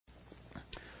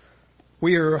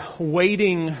We are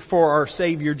waiting for our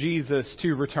Savior Jesus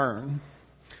to return.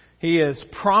 He has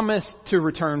promised to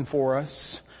return for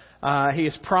us. He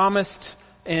has promised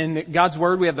in God's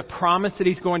Word, we have the promise that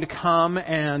He's going to come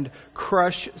and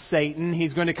crush Satan.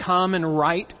 He's going to come and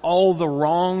right all the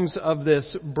wrongs of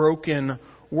this broken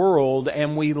world,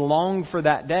 and we long for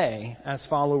that day as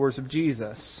followers of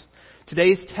Jesus.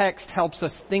 Today's text helps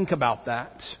us think about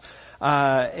that.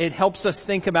 It helps us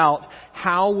think about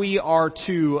how we are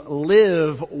to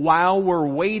live while we're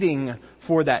waiting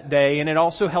for that day. And it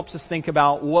also helps us think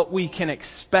about what we can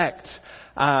expect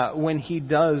when He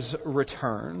does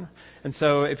return. And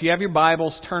so if you have your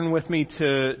Bibles, turn with me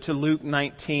to Luke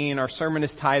 19. Our sermon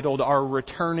is titled, Our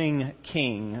Returning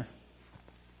King.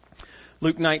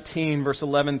 Luke 19, verse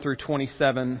 11 through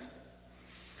 27.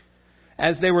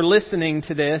 As they were listening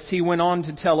to this, He went on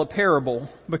to tell a parable,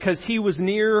 because He was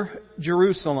near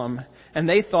Jerusalem, and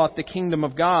they thought the kingdom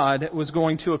of God was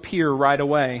going to appear right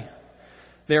away.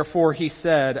 Therefore He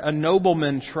said, a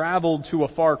nobleman traveled to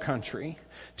a far country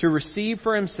to receive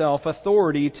for himself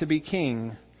authority to be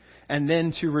king, and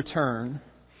then to return.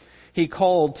 He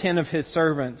called 10 of his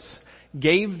servants,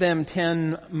 gave them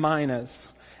 10 minas,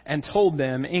 and told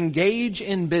them, engage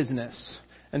in business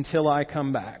until I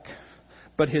come back.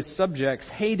 But his subjects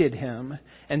hated him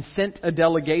and sent a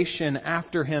delegation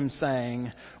after him,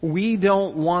 saying, we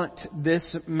don't want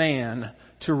this man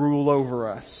to rule over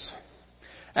us.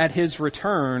 At his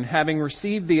return, having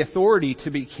received the authority to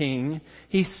be king,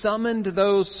 he summoned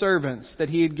those servants that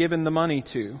he had given the money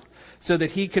to, so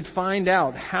that he could find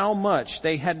out how much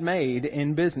they had made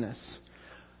in business.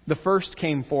 The first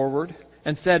came forward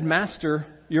and said, Master,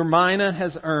 your mina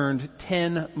has earned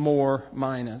 10 more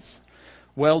minas.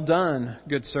 Well done,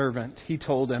 good servant, he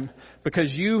told him,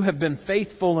 because you have been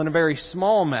faithful in a very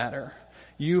small matter.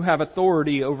 You have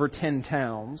authority over 10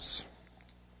 towns.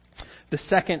 The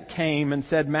second came and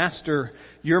said, Master,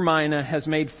 your mina has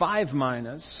made 5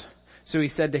 minas. So he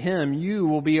said to him, you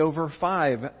will be over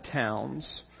 5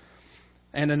 towns.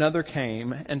 And another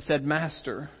came and said,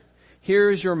 Master,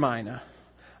 here is your mina.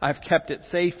 I've kept it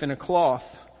safe in a cloth,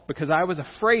 because I was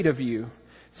afraid of you,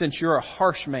 since you're a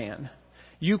harsh man.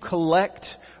 You collect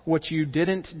what you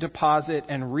didn't deposit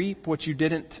and reap what you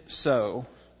didn't sow.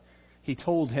 He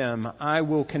told him, I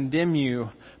will condemn you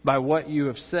by what you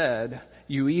have said,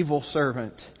 you evil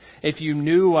servant. If you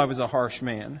knew I was a harsh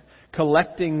man,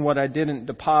 collecting what I didn't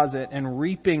deposit and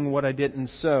reaping what I didn't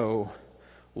sow,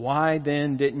 why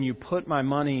then didn't you put my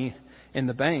money in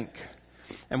the bank?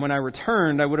 And when I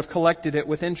returned, I would have collected it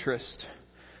with interest.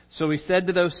 So he said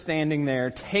to those standing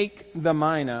there, take the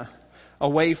mina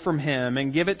away from him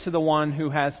and give it to the one who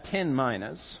has 10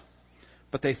 minas.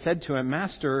 But they said to him,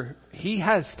 Master, he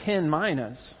has 10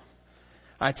 minas.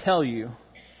 I tell you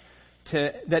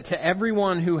that to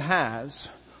everyone who has,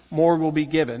 more will be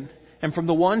given. And from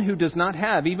the one who does not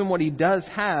have, even what he does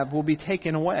have will be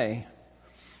taken away.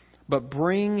 But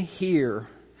bring here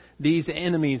these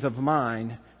enemies of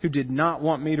mine who did not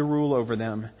want me to rule over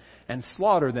them, and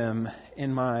slaughter them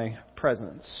in my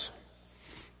presence.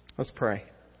 Let's pray.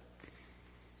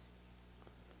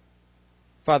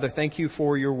 Father, thank you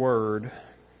for your word.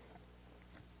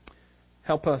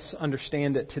 Help us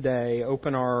understand it today.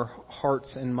 Open our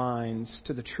hearts and minds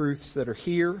to the truths that are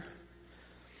here.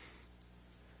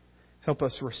 Help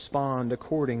us respond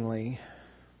accordingly.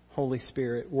 Holy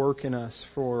Spirit, work in us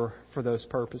for those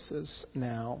purposes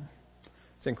now.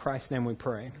 It's in Christ's name we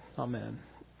pray. Amen.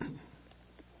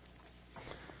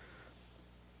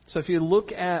 So if you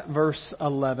look at verse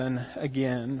 11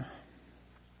 again,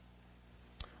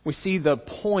 we see the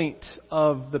point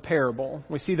of the parable.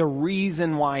 We see the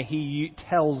reason why he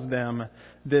tells them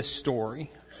this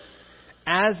story.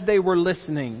 As they were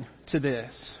listening to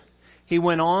this, he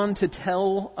went on to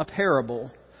tell a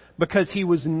parable because he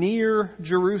was near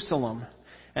Jerusalem,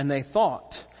 and they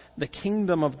thought the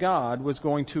kingdom of God was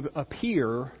going to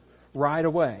appear right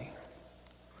away.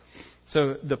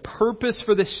 So the purpose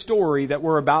for this story that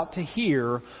we're about to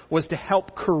hear was to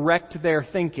help correct their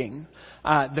thinking.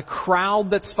 The crowd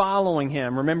that's following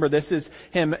him, remember this is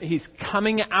him, he's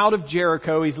coming out of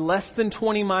Jericho, he's less than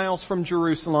 20 miles from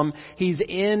Jerusalem, he's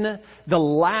in the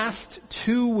last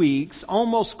 2 weeks,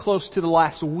 almost close to the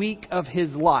last week of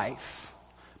his life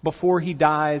before he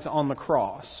dies on the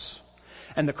cross.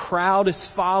 And the crowd is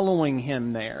following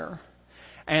him there.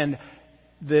 And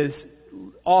this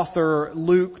author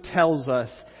Luke tells us,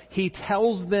 he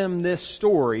tells them this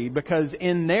story because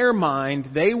in their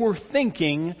mind they were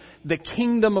thinking the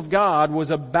kingdom of God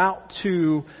was about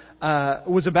to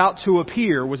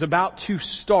appear, was about to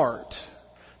start.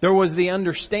 There was the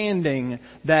understanding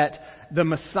that the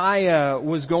Messiah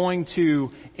was going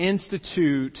to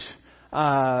institute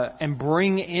and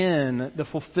bring in the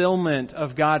fulfillment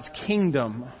of God's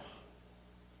kingdom.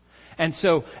 And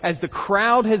so as the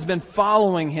crowd has been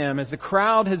following him, as the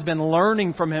crowd has been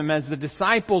learning from him, as the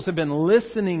disciples have been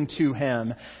listening to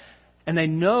him, and they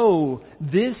know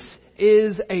this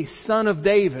is a son of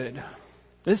David.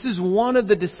 This is one of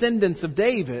the descendants of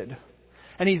David.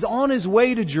 And he's on his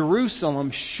way to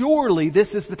Jerusalem. Surely this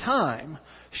is the time.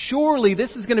 Surely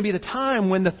this is going to be the time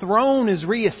when the throne is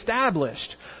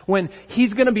reestablished. When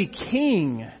he's going to be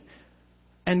king.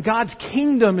 And God's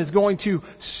kingdom is going to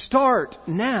start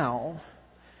now.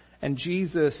 And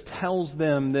Jesus tells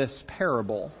them this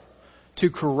parable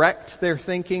to correct their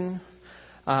thinking.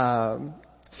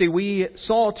 See, we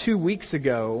saw 2 weeks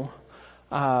ago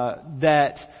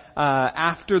that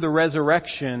after the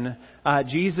resurrection,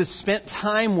 Jesus spent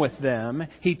time with them.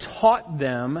 He taught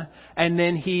them, and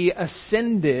then he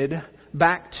ascended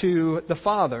back to the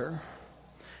Father.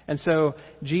 And so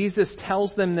Jesus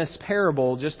tells them this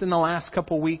parable just in the last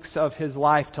couple weeks of his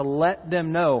life to let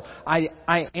them know, I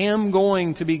am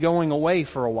going to be going away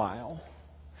for a while.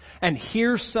 And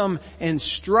here's some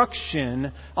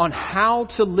instruction on how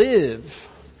to live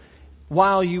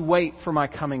while you wait for my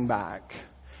coming back.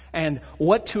 And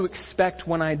what to expect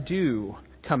when I do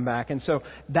come back. And so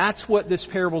that's what this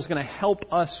parable is going to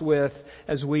help us with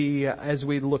as we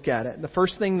look at it. The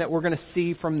first thing that we're going to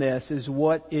see from this is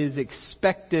what is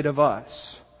expected of us.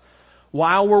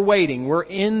 While we're waiting, we're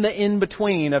in the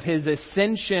in-between of his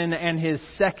ascension and his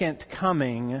second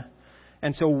coming.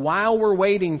 And so while we're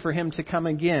waiting for him to come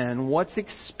again, what's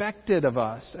expected of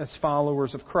us as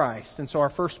followers of Christ? And so our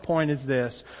first point is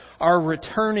this: our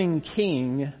returning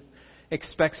King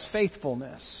expects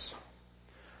faithfulness.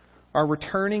 Our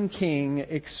returning King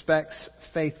expects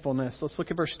faithfulness. Let's look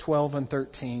at verse 12 and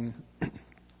 13.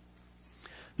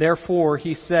 Therefore,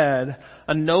 he said,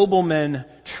 a nobleman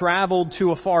traveled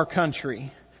to a far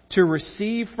country to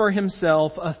receive for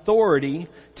himself authority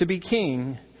to be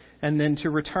king and then to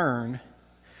return.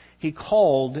 He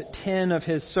called 10 of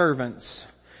his servants,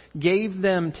 gave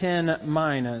them 10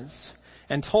 minas,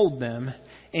 and told them,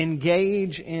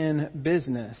 engage in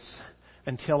business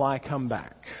until I come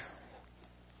back.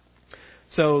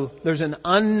 So there's an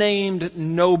unnamed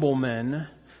nobleman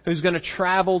who's going to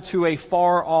travel to a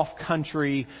far off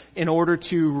country in order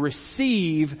to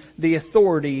receive the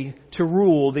authority to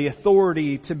rule, the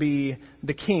authority to be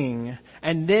the king.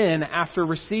 And then after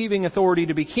receiving authority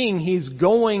to be king, he's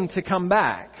going to come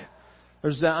back.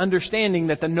 There's the understanding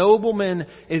that the nobleman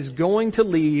is going to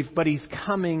leave, but he's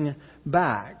coming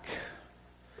back.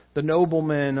 The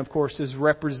nobleman, of course, is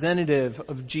representative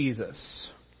of Jesus.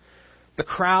 The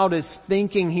crowd is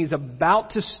thinking he's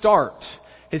about to start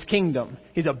his kingdom.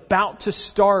 He's about to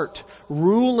start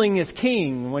ruling as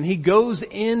king. When he goes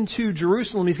into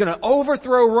Jerusalem, he's going to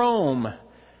overthrow Rome.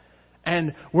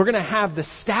 And we're going to have the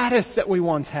status that we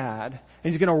once had.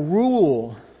 And he's going to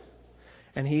rule.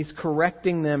 And he's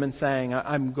correcting them and saying,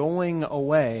 I'm going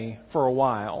away for a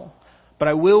while, but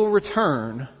I will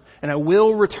return. And I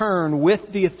will return with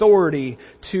the authority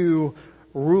to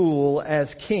rule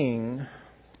as king.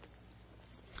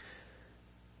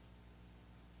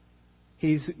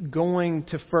 He's going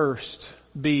to first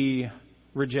be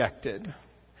rejected.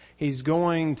 He's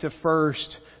going to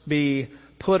first be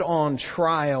put on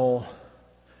trial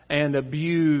and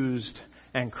abused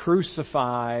and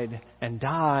crucified and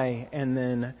die and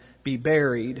then be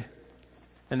buried.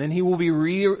 And then he will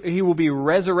be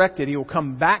resurrected. He will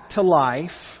come back to life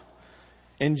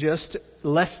in just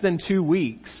less than 2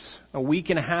 weeks, a week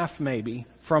and a half maybe,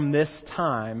 from this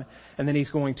time. And then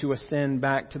he's going to ascend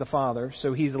back to the Father.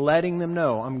 So he's letting them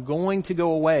know, I'm going to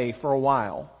go away for a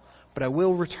while, but I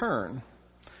will return.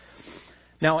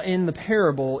 Now in the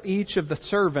parable, each of the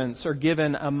servants are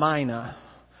given a mina.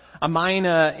 A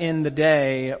mina in the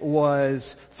day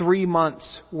was 3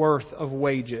 months' worth of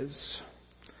wages.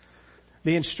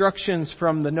 The instructions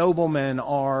from the nobleman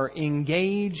are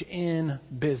engage in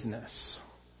business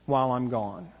while I'm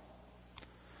gone.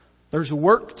 There's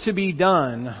work to be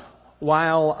done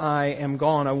while I am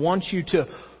gone. I want you to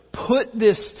put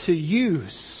this to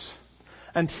use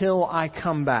until I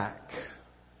come back.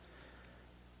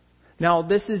 Now,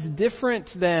 this is different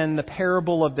than the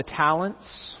parable of the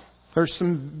talents. There's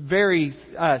some very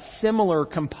similar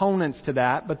components to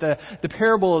that, but the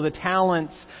parable of the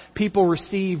talents, people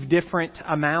receive different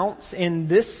amounts. In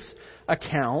this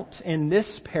account, in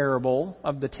this parable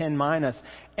of the 10 minas,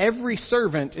 every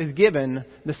servant is given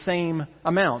the same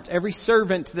amount. Every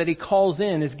servant that he calls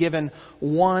in is given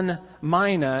 1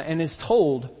 mina and is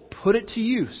told, put it to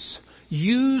use.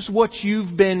 Use what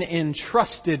you've been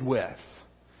entrusted with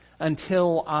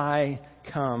until I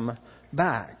come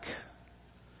back.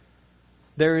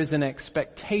 there is an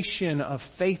expectation of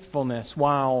faithfulness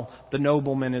while the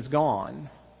nobleman is gone.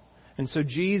 And so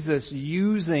Jesus,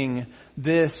 using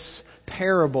this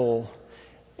parable,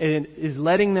 is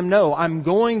letting them know, I'm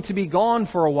going to be gone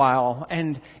for a while,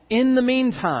 and in the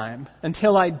meantime,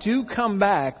 until I do come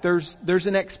back, there's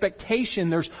an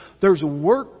expectation, there's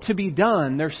work to be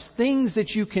done, there's things that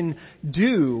you can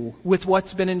do with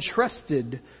what's been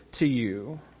entrusted to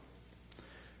you.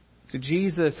 So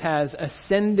Jesus has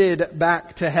ascended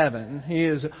back to heaven. He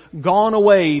has gone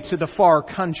away to the far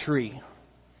country.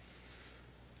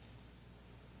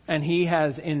 And He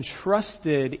has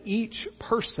entrusted each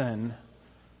person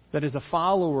that is a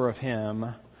follower of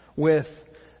Him with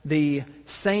the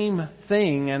same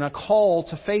thing and a call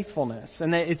to faithfulness.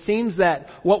 And it seems that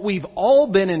what we've all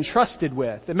been entrusted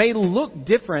with, it may look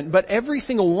different, but every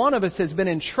single one of us has been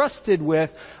entrusted with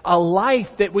a life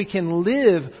that we can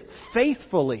live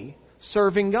faithfully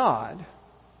serving God.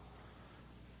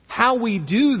 How we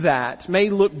do that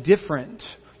may look different,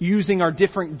 using our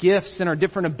different gifts and our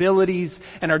different abilities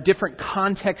and our different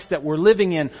contexts that we're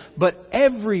living in. But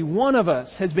every one of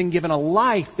us has been given a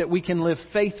life that we can live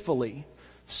faithfully,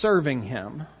 serving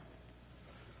Him.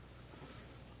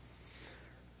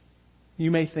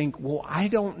 You may think, well, I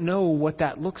don't know what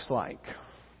that looks like.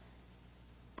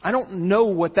 I don't know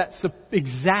what that's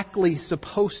exactly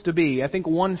supposed to be. I think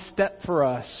one step for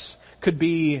us could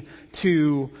be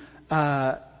to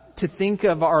think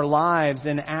of our lives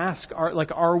and ask,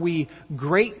 are we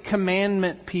Great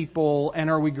Commandment people and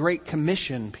are we Great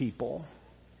Commission people?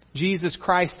 Jesus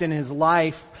Christ in His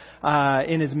life,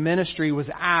 in His ministry, was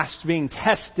asked, being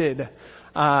tested,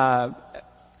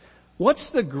 what's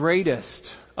the greatest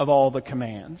of all the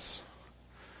commands?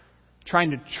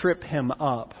 Trying to trip Him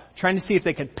up. Trying to see if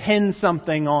they could pin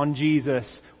something on Jesus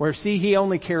where, see, He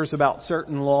only cares about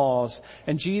certain laws.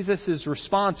 And Jesus'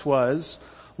 response was,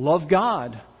 love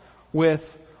God with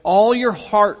all your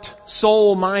heart,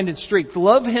 soul, mind, and strength.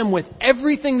 Love Him with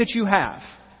everything that you have.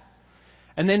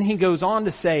 And then He goes on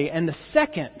to say, and the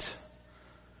second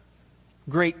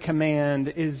great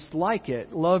command is like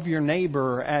it. Love your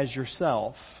neighbor as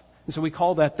yourself. And so we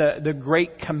call that the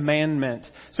Great Commandment.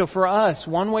 So for us,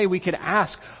 one way we could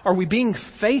ask, are we being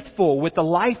faithful with the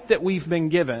life that we've been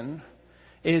given?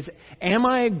 Am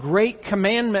I a Great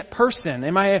Commandment person?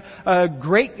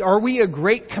 Are we a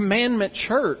Great Commandment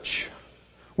church?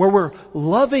 Where we're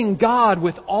loving God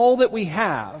with all that we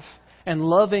have and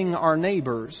loving our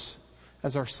neighbors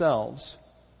as ourselves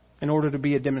in order to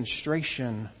be a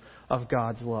demonstration of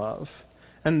God's love.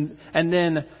 And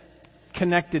then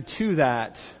connected to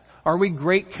that, are we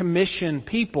Great Commission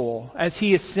people as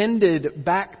He ascended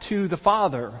back to the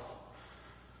Father?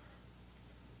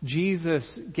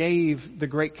 Jesus gave the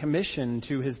Great Commission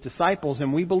to His disciples,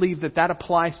 and we believe that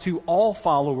applies to all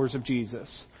followers of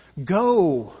Jesus.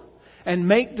 Go and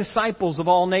make disciples of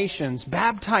all nations,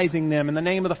 baptizing them in the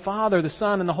name of the Father, the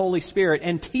Son, and the Holy Spirit,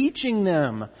 and teaching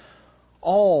them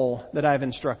all that I've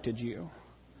instructed you.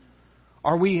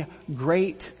 Are we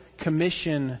Great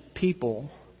Commission people?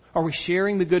 Are we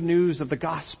sharing the good news of the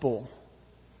gospel?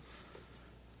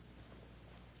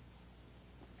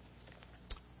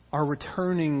 Our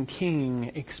returning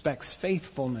King expects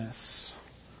faithfulness.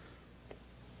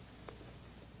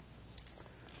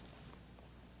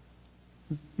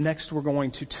 Next, we're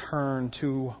going to turn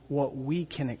to what we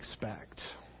can expect.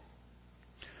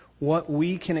 What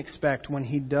we can expect when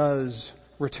He does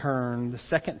return. The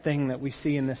second thing that we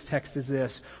see in this text is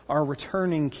this: our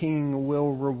returning King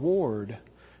will reward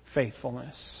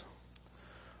faithfulness.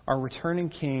 Our returning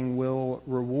King will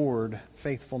reward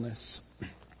faithfulness.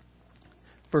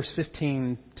 Verse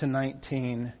 15 to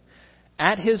 19.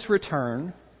 At His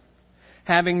return,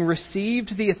 having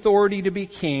received the authority to be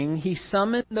king, He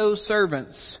summoned those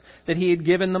servants that He had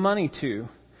given the money to,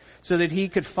 so that He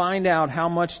could find out how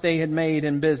much they had made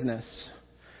in business.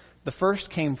 The first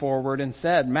came forward and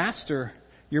said, Master,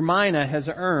 your mina has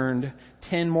earned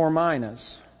 10 more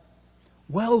minas.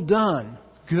 Well done,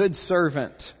 good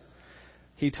servant,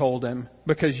 He told him,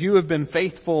 because you have been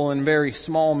faithful in very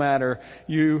small matter,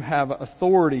 you have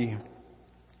authority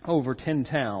over 10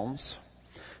 towns.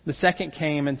 The second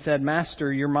came and said,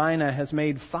 Master, your mina has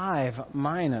made 5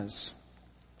 minas.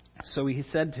 So he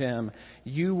said to him,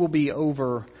 you will be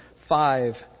over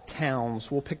 5 towns.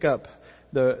 We'll pick up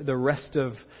the rest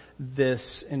of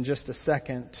this in just a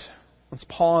second. Let's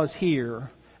pause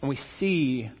here and we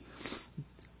see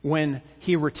when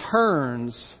He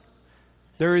returns,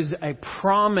 there is a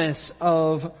promise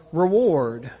of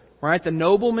reward. Right? The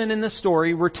nobleman in the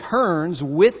story returns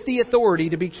with the authority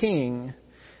to be king.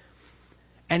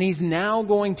 And he's now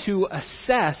going to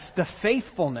assess the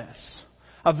faithfulness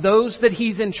of those that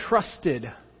He's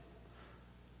entrusted,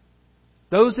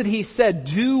 those that He said,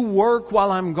 do work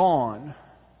while I'm gone.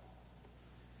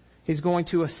 He's going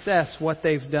to assess what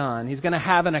they've done. He's going to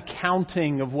have an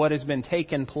accounting of what has been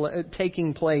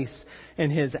taking place in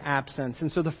His absence.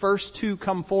 And so the first two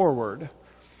come forward,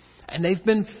 and they've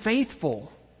been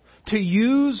faithful to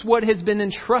use what has been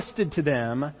entrusted to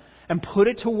them and put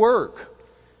it to work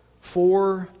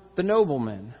for the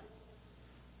nobleman.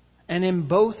 And in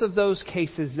both of those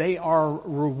cases, they are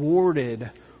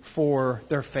rewarded for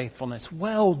their faithfulness.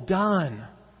 Well done,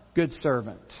 good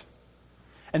servant.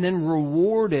 And then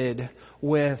rewarded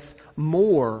with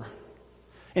more,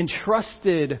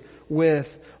 entrusted with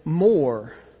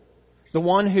more. The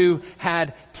one who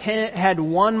had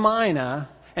 1 mina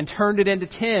and turned it into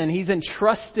 10, he's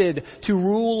entrusted to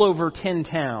rule over 10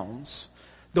 towns.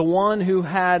 The one who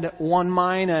had 1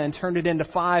 mina and turned it into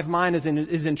 5 minas and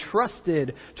is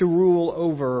entrusted to rule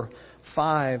over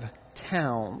 5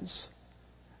 towns.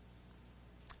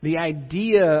 The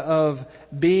idea of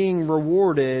being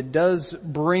rewarded does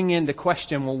bring into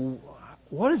question, well,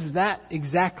 what does that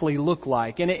exactly look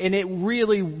like? And it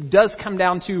really does come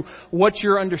down to what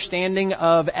your understanding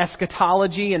of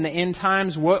eschatology and the end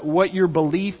times, what your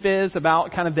belief is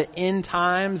about kind of the end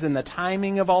times and the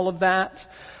timing of all of that,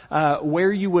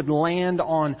 where you would land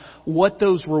on what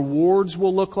those rewards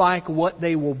will look like, what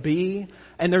they will be.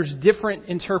 And there's different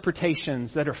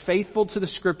interpretations that are faithful to the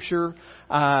Scripture,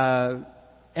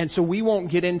 and so we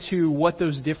won't get into what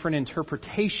those different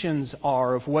interpretations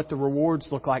are of what the rewards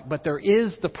look like. But there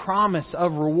is the promise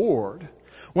of reward.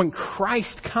 When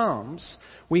Christ comes,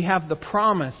 we have the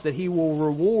promise that He will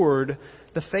reward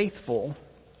the faithful.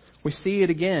 We see it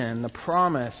again, the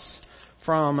promise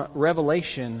from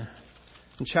Revelation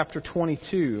in chapter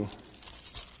 22.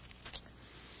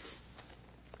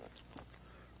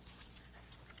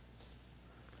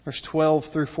 Verse 12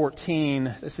 through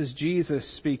 14, this is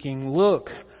Jesus speaking. Look,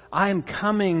 I am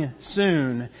coming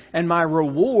soon, and my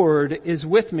reward is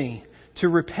with me to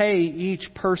repay each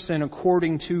person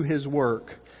according to his work.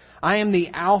 I am the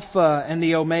Alpha and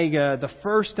the Omega, the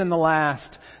first and the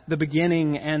last, the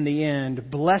beginning and the end.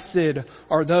 Blessed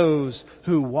are those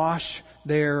who wash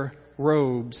their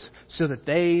robes, so that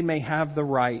they may have the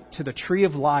right to the tree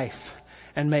of life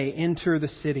and may enter the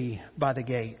city by the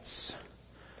gates.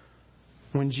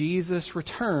 When Jesus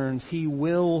returns, He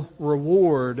will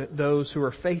reward those who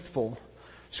are faithful.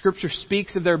 Scripture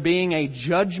speaks of there being a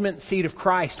judgment seat of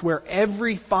Christ where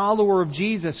every follower of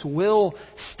Jesus will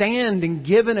stand and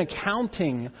give an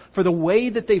accounting for the way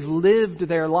that they've lived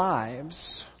their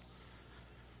lives.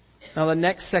 Now the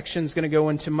next section is going to go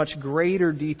into much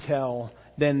greater detail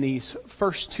than these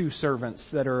first two servants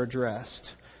that are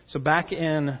addressed. So back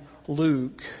in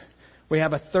Luke, we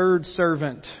have a third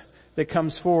servant that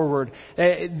comes forward.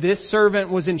 This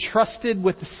servant was entrusted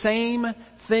with the same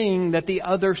thing that the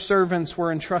other servants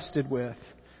were entrusted with.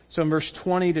 So in verse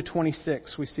 20 to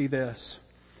 26, we see this.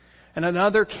 And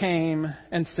another came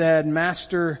and said,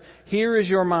 Master, here is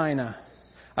your mina.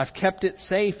 I've kept it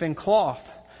safe in cloth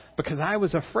because I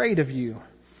was afraid of you,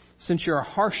 since you're a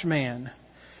harsh man,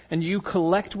 and you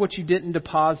collect what you didn't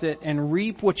deposit and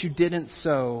reap what you didn't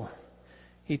sow.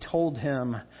 He told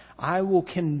him, I will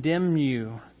condemn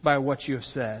you by what you have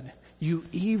said. You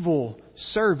evil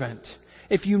servant.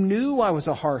 If you knew I was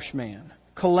a harsh man,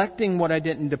 collecting what I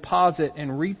didn't deposit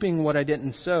and reaping what I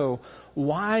didn't sow,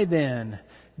 why then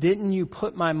didn't you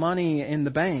put my money in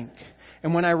the bank?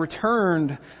 And when I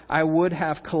returned, I would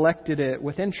have collected it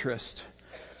with interest.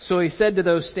 So he said to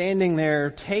those standing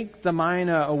there, take the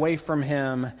mina away from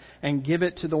him and give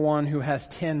it to the one who has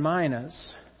 10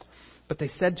 minas. But they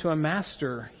said to him,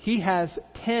 Master, he has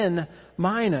 10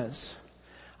 minas.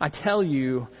 I tell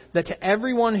you that to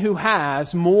everyone who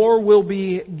has, more will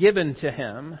be given to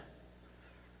him.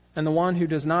 And the one who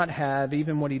does not have,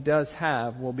 even what he does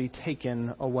have, will be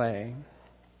taken away.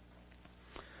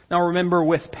 Now remember,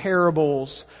 with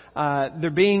parables,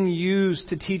 they're being used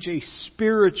to teach a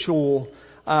spiritual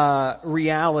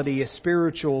reality, a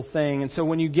spiritual thing. And so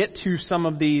when you get to some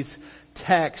of these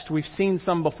texts, we've seen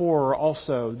some before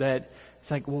also, that it's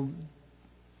like, well,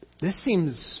 this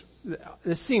seems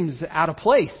out of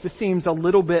place. This seems a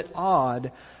little bit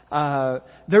odd.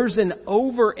 There's an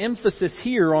overemphasis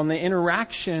here on the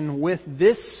interaction with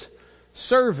this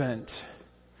servant.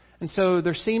 And so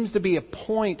there seems to be a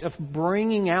point of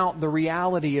bringing out the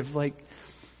reality of like,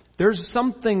 there's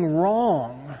something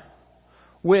wrong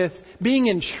with being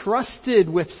entrusted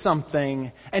with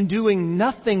something and doing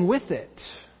nothing with it.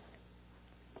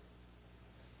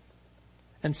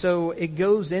 And so it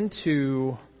goes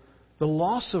into the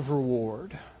loss of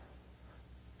reward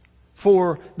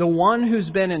For the one who's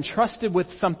been entrusted with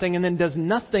something and then does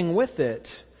nothing with it,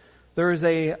 there is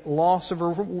a loss of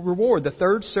reward. The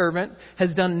third servant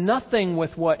has done nothing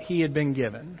with what he had been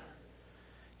given.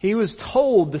 He was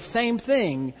told the same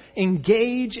thing.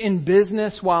 Engage in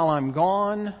business while I'm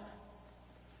gone.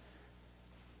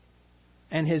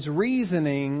 And his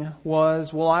reasoning was,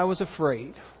 well, I was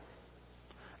afraid.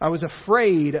 I was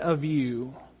afraid of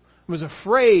you. I was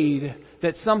afraid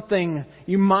that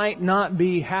you might not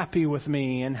be happy with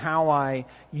me and how I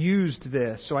used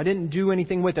this. So I didn't do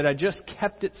anything with it. I just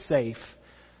kept it safe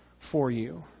for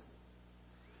you.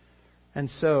 And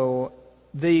so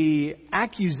the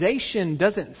accusation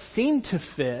doesn't seem to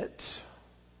fit.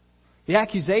 The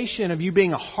accusation of you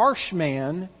being a harsh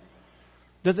man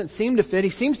doesn't seem to fit. He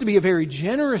seems to be a very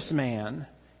generous man.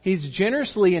 He's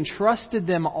generously entrusted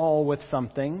them all with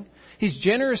something. He's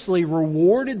generously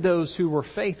rewarded those who were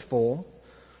faithful.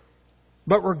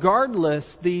 But regardless,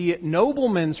 the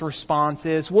nobleman's response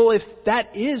is, well, if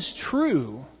that is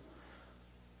true,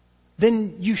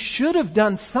 then you should have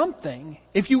done something.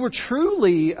 If you were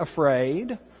truly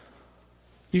afraid,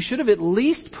 you should have at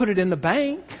least put it in the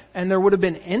bank and there would have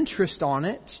been interest on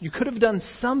it. You could have done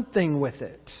something with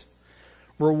it.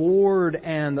 Reward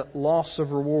and loss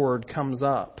of reward comes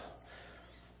up.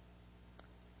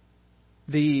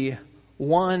 The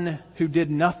one who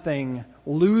did nothing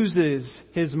loses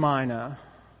his mina.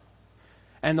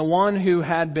 And the one who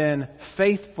had been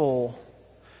faithful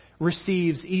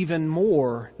receives even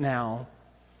more now.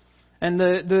 And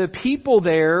the people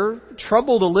there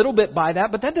troubled a little bit by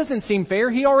that, but that doesn't seem fair.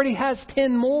 He already has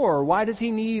 10 more. Why does he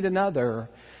need another?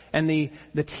 And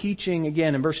the teaching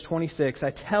again in verse 26,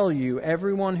 I tell you,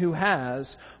 everyone who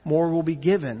has, more will be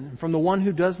given. From the one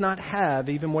who does not have,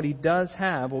 even what he does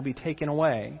have will be taken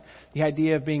away. The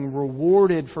idea of being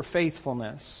rewarded for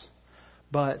faithfulness.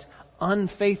 But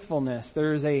unfaithfulness,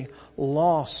 there is a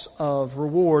loss of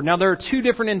reward. Now there are two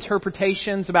different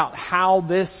interpretations about how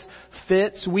this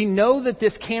fits. We know that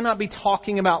this cannot be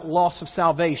talking about loss of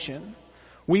salvation.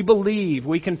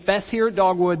 We confess here at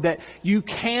Dogwood that you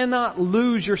cannot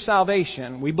lose your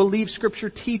salvation. We believe Scripture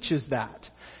teaches that.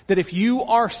 That if you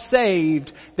are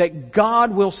saved, that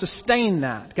God will sustain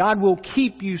that. God will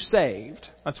keep you saved.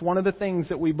 That's one of the things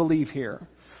that we believe here.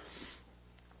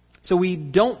 So we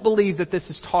don't believe that this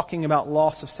is talking about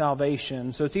loss of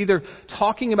salvation. So it's either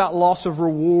talking about loss of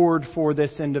reward for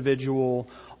this individual,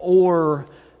 or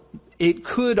it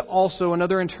could also,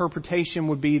 another interpretation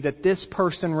would be that this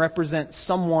person represents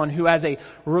someone who has a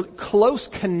close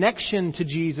connection to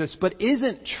Jesus, but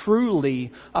isn't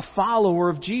truly a follower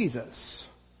of Jesus.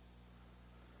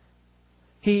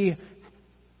 He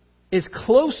is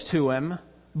close to Him,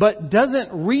 but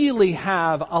doesn't really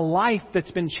have a life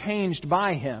that's been changed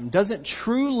by Him, doesn't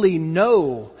truly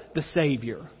know the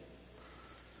Savior.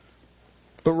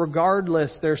 But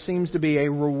regardless, there seems to be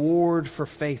a reward for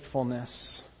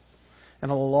faithfulness and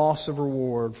a loss of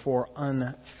reward for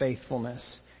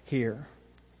unfaithfulness here.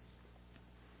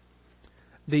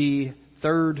 The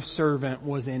third servant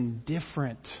was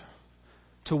indifferent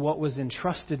to what was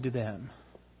entrusted to them.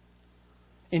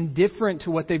 Indifferent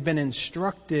to what they've been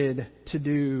instructed to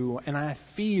do. And I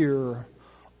fear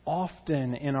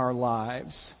often in our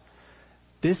lives,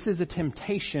 this is a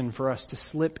temptation for us to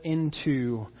slip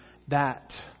into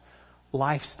that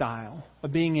lifestyle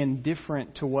of being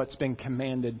indifferent to what's been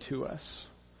commanded to us.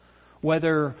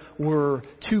 Whether we're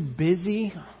too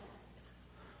busy,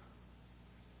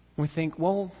 we think,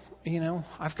 well,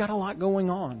 I've got a lot going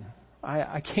on.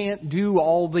 I can't do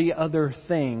all the other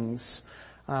things.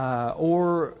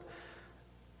 Or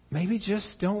maybe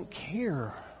just don't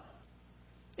care.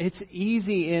 It's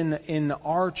easy in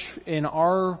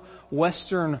our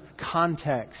Western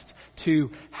context to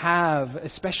have,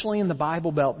 especially in the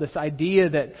Bible Belt, this idea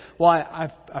that, well,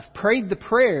 I've prayed the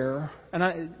prayer, and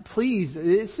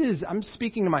I'm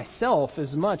speaking to myself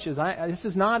as much as this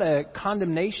is not a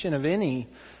condemnation of any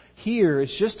here.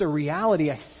 It's just a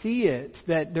reality. I see it,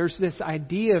 that there's this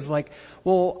idea of like,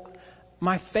 well,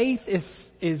 my faith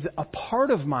is a part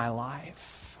of my life,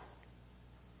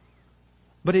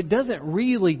 but it doesn't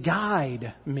really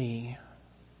guide me.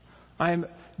 I'm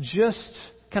just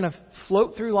kind of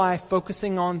float through life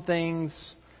focusing on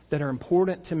things that are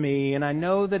important to me, and I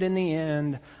know that in the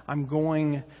end I'm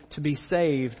going to be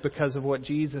saved because of what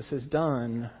Jesus has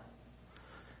done.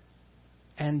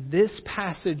 And this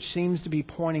passage seems to be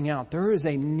pointing out there is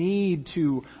a need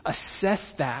to assess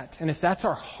that. And if that's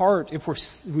our heart, if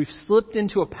we've slipped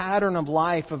into a pattern of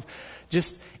life of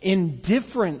just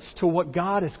indifference to what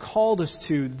God has called us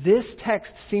to, this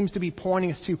text seems to be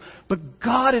pointing us to, but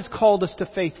God has called us to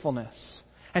faithfulness.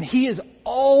 And He is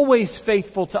always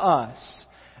faithful to us.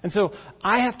 And so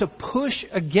I have to push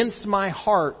against my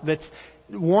heart that's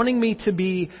wanting me to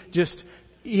be just,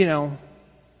 live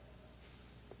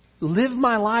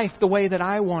my life the way that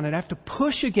I want it. I have to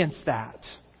push against that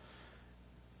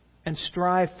and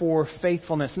strive for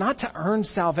faithfulness, not to earn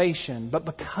salvation, but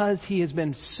because He has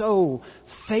been so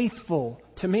faithful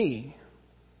to me.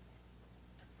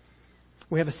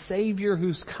 We have a Savior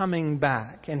who's coming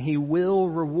back, and He will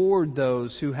reward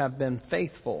those who have been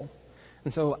faithful.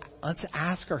 And so let's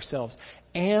ask ourselves,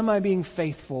 am I being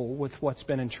faithful with what's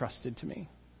been entrusted to me?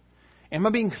 Am I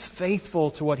being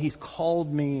faithful to what He's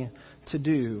called me to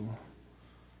do?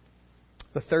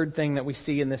 The third thing that we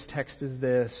see in this text is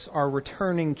this: our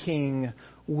returning King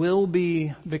will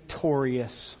be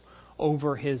victorious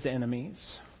over His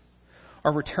enemies.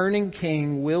 Our returning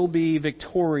King will be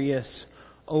victorious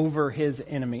over His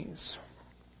enemies.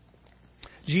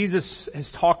 Jesus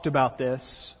has talked about this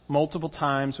multiple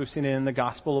times. We've seen it in the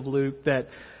Gospel of Luke that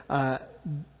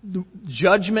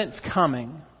judgment's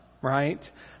coming, right?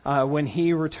 When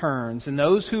He returns. And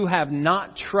those who have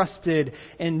not trusted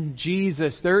in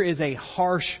Jesus, there is a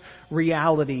harsh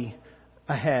reality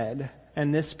ahead.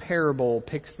 And this parable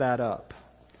picks that up.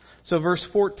 So verse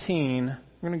 14,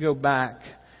 we're going to go back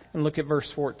and look at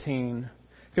verse 14.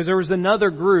 Because there was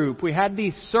another group. We had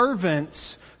these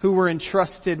servants who were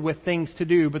entrusted with things to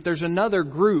do, but there's another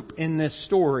group in this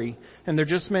story, and they're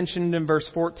just mentioned in verse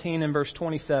 14 and verse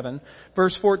 27.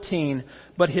 Verse 14,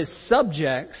 but His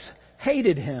subjects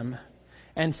hated Him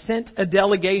and sent a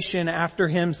delegation after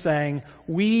Him saying,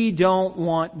 we don't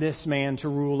want this man to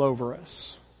rule over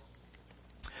us.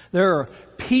 There are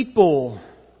people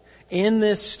in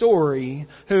this story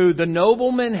who the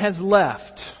nobleman has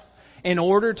left in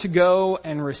order to go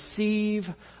and receive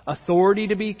authority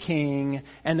to be king.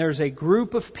 And there's a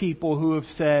group of people who have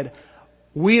said,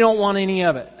 we don't want any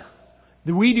of it.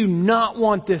 We do not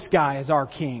want this guy as our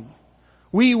king.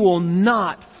 We will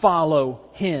not follow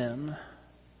him.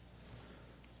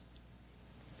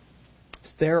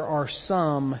 There are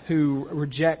some who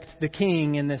reject the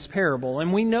king in this parable.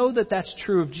 And we know that that's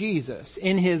true of Jesus.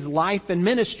 In His life and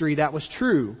ministry, that was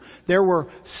true. There were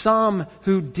some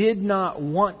who did not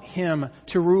want Him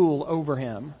to rule over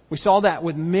Him. We saw that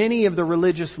with many of the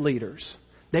religious leaders.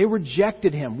 They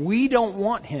rejected Him. We don't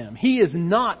want Him. He is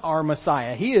not our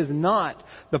Messiah. He is not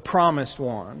the promised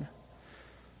one.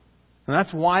 And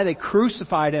that's why they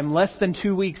crucified Him less than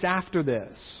 2 weeks after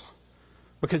this.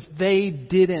 Because they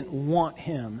didn't want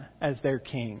Him as their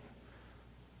king.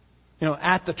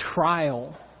 At the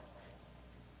trial,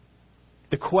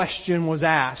 the question was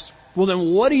asked, well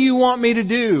then what do you want me to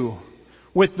do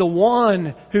with the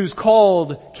one who's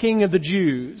called King of the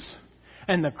Jews?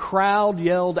 And the crowd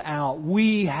yelled out,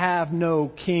 we have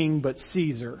no king but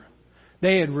Caesar.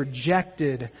 They had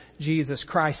rejected Jesus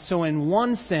Christ. So in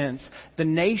one sense, the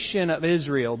nation of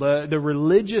Israel, the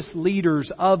religious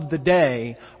leaders of the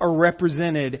day, are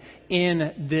represented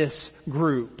in this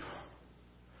group.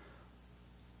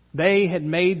 They had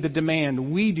made the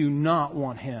demand, we do not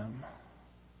want Him.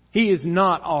 He is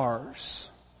not ours.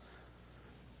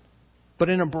 But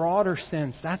in a broader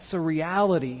sense, that's a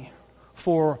reality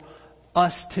for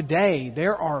us today.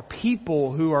 There are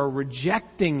people who are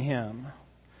rejecting Him.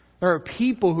 There are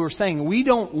people who are saying, we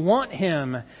don't want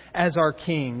Him as our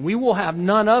king. We will have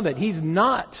none of it. He's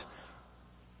not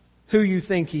who you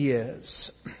think He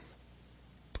is.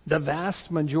 The vast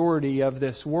majority of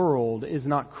this world is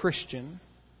not Christian.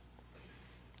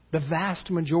 The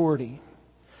vast majority.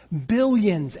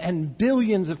 Billions and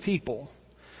billions of people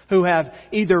who have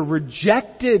either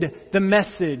rejected the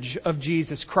message of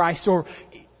Jesus Christ, or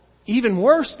even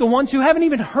worse, the ones who haven't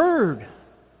even heard.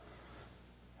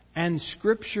 And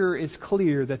Scripture is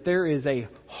clear that there is a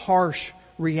harsh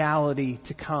reality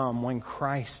to come when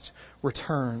Christ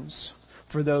returns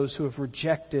for those who have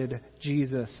rejected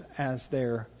Jesus as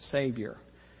their Savior.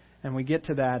 And we get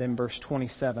to that in verse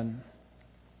 27.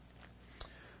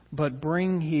 But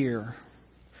bring here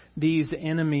these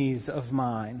enemies of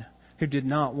mine who did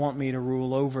not want me to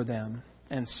rule over them,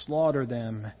 and slaughter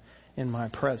them in my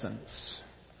presence.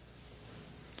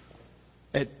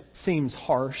 It seems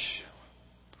harsh.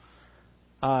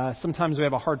 Sometimes we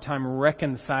have a hard time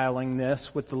reconciling this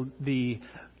with the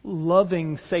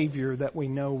loving Savior that we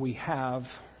know we have.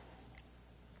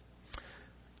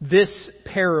 This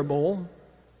parable,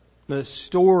 the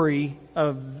story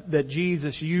that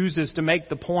Jesus uses to make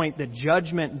the point that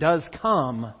judgment does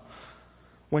come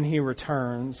when He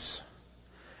returns,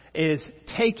 is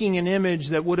taking an image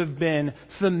that would have been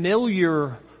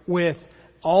familiar with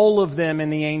all of them in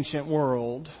the ancient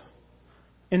world.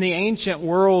 In the ancient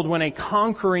world, when a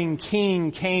conquering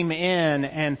king came in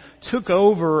and took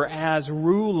over as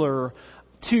ruler,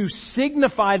 to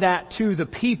signify that to the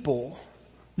people,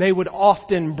 they would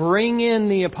often bring in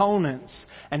the opponents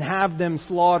and have them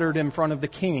slaughtered in front of the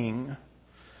king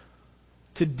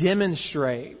to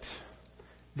demonstrate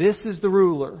this is the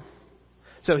ruler.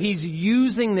 So he's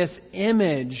using this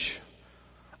image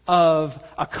of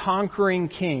a conquering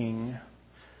king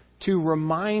to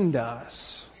remind us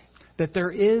that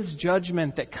there is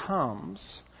judgment that comes.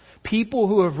 People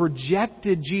who have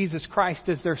rejected Jesus Christ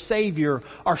as their Savior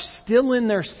are still in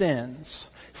their sins,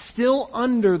 still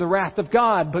under the wrath of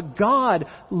God. But God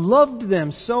loved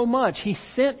them so much, He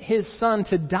sent His Son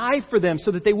to die for them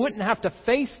so that they wouldn't have to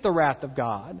face the wrath of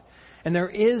God. And there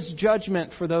is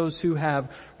judgment for those who have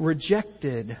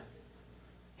rejected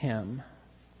Him.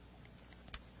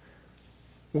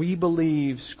 We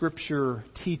believe Scripture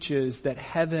teaches that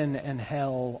heaven and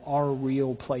hell are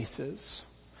real places.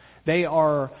 They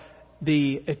are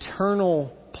the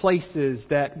eternal places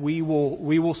that we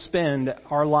will spend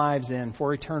our lives in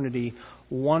for eternity,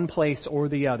 one place or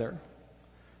the other.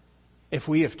 If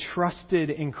we have trusted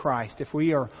in Christ, if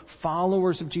we are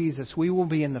followers of Jesus, we will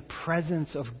be in the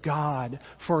presence of God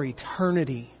for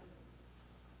eternity.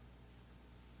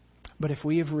 But if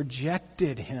we have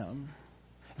rejected Him,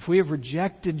 if we have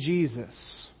rejected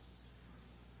Jesus,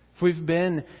 if we've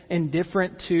been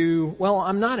indifferent to, well,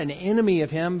 I'm not an enemy of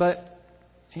Him, but,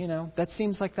 that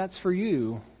seems like that's for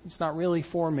you. It's not really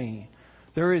for me.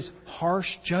 There is harsh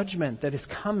judgment that is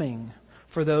coming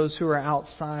for those who are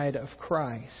outside of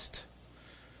Christ.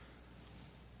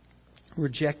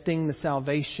 Rejecting the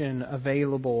salvation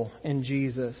available in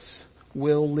Jesus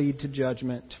will lead to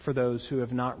judgment for those who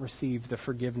have not received the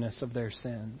forgiveness of their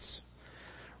sins.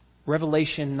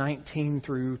 Revelation 19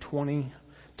 through 20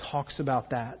 talks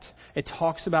about that. It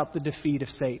talks about the defeat of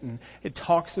Satan. It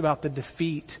talks about the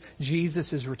defeat,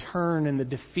 Jesus' return and the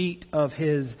defeat of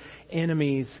His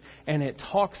enemies. And it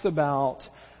talks about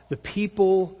the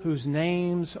people whose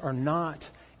names are not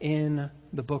in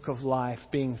the book of life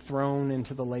being thrown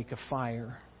into the lake of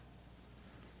fire.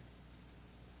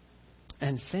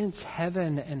 And since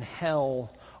heaven and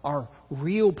hell are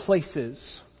real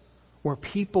places where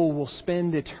people will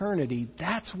spend eternity,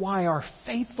 that's why our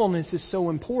faithfulness is so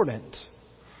important.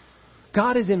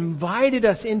 God has invited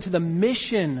us into the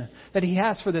mission that He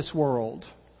has for this world,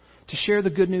 to share the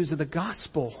good news of the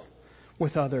gospel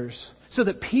with others, so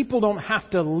that people don't have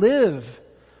to live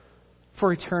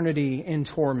for eternity in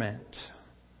torment.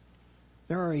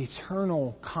 There are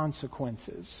eternal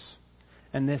consequences.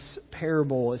 And this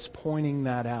parable is pointing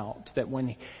that out, that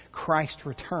when Christ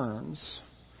returns,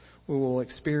 we will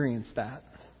experience that.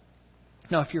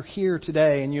 Now, if you're here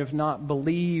today and you have not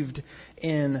believed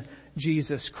in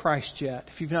Jesus Christ yet,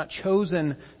 if you've not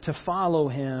chosen to follow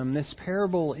Him, this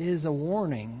parable is a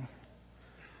warning.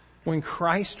 When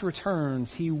Christ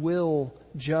returns, He will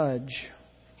judge.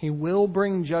 He will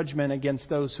bring judgment against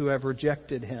those who have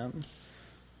rejected Him.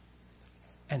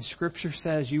 And Scripture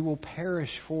says you will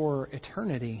perish for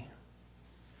eternity.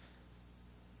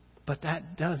 But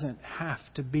that doesn't have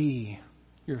to be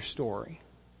your story.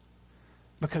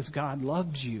 Because God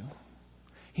loves you.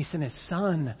 He sent His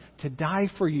Son to die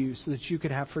for you so that you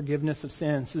could have forgiveness of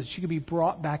sins, so that you could be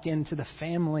brought back into the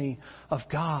family of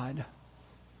God.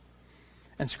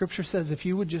 And Scripture says if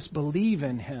you would just believe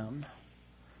in Him,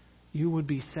 you would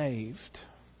be saved.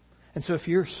 And so if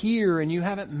you're here and you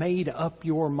haven't made up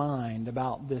your mind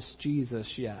about this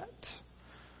Jesus yet,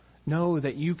 know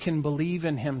that you can believe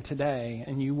in Him today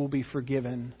and you will be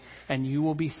forgiven and you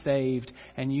will be saved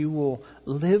and you will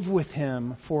live with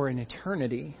Him for an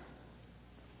eternity.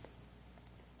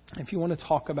 If you want to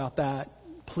talk about that,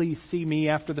 please see me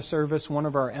after the service, one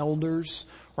of our elders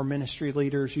or ministry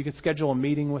leaders. You can schedule a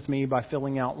meeting with me by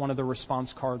filling out one of the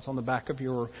response cards on the back of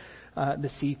the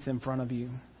seats in front of you.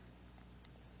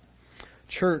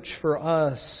 Church, for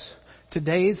us,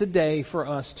 today is a day for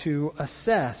us to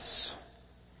assess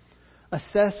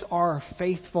our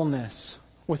faithfulness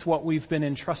with what we've been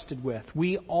entrusted with.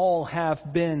 We all have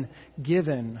been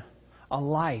given a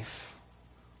life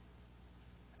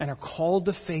and are called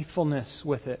to faithfulness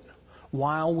with it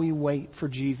while we wait for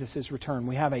Jesus' return.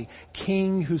 We have a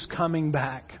King who's coming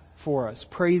back for us.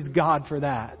 Praise God for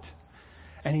that.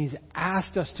 And He's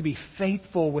asked us to be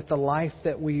faithful with the life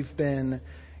that we've been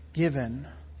given.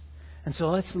 And so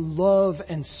let's love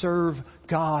and serve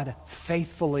God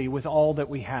faithfully with all that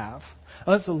we have.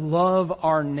 Let's love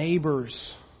our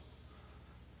neighbors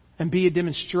and be a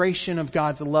demonstration of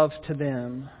God's love to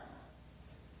them.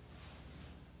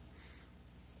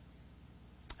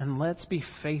 And let's be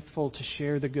faithful to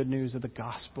share the good news of the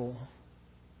gospel,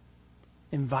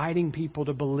 inviting people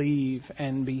to believe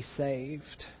and be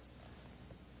saved.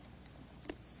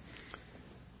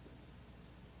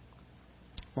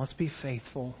 Let's be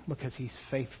faithful because He's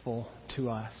faithful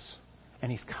to us.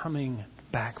 And He's coming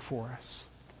back for us.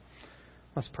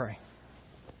 Let's pray.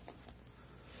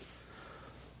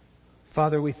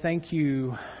 Father, we thank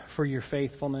You for Your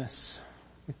faithfulness.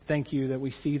 We thank You that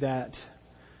we see that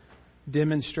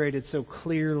demonstrated so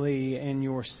clearly in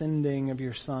Your sending of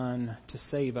Your Son to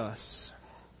save us.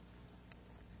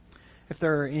 If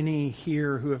there are any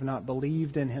here who have not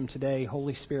believed in Him today,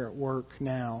 Holy Spirit, work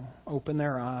now. Open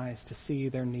their eyes to see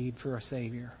their need for a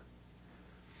Savior.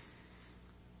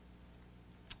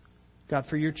 God,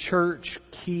 for Your church,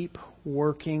 keep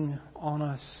working on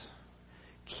us.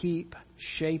 Keep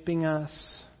shaping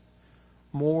us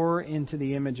more into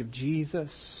the image of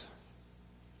Jesus.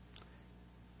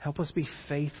 Help us be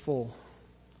faithful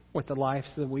with the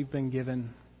lives that we've been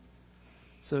given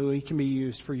so we can be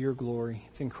used for Your glory.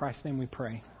 It's in Christ's name we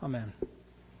pray. Amen.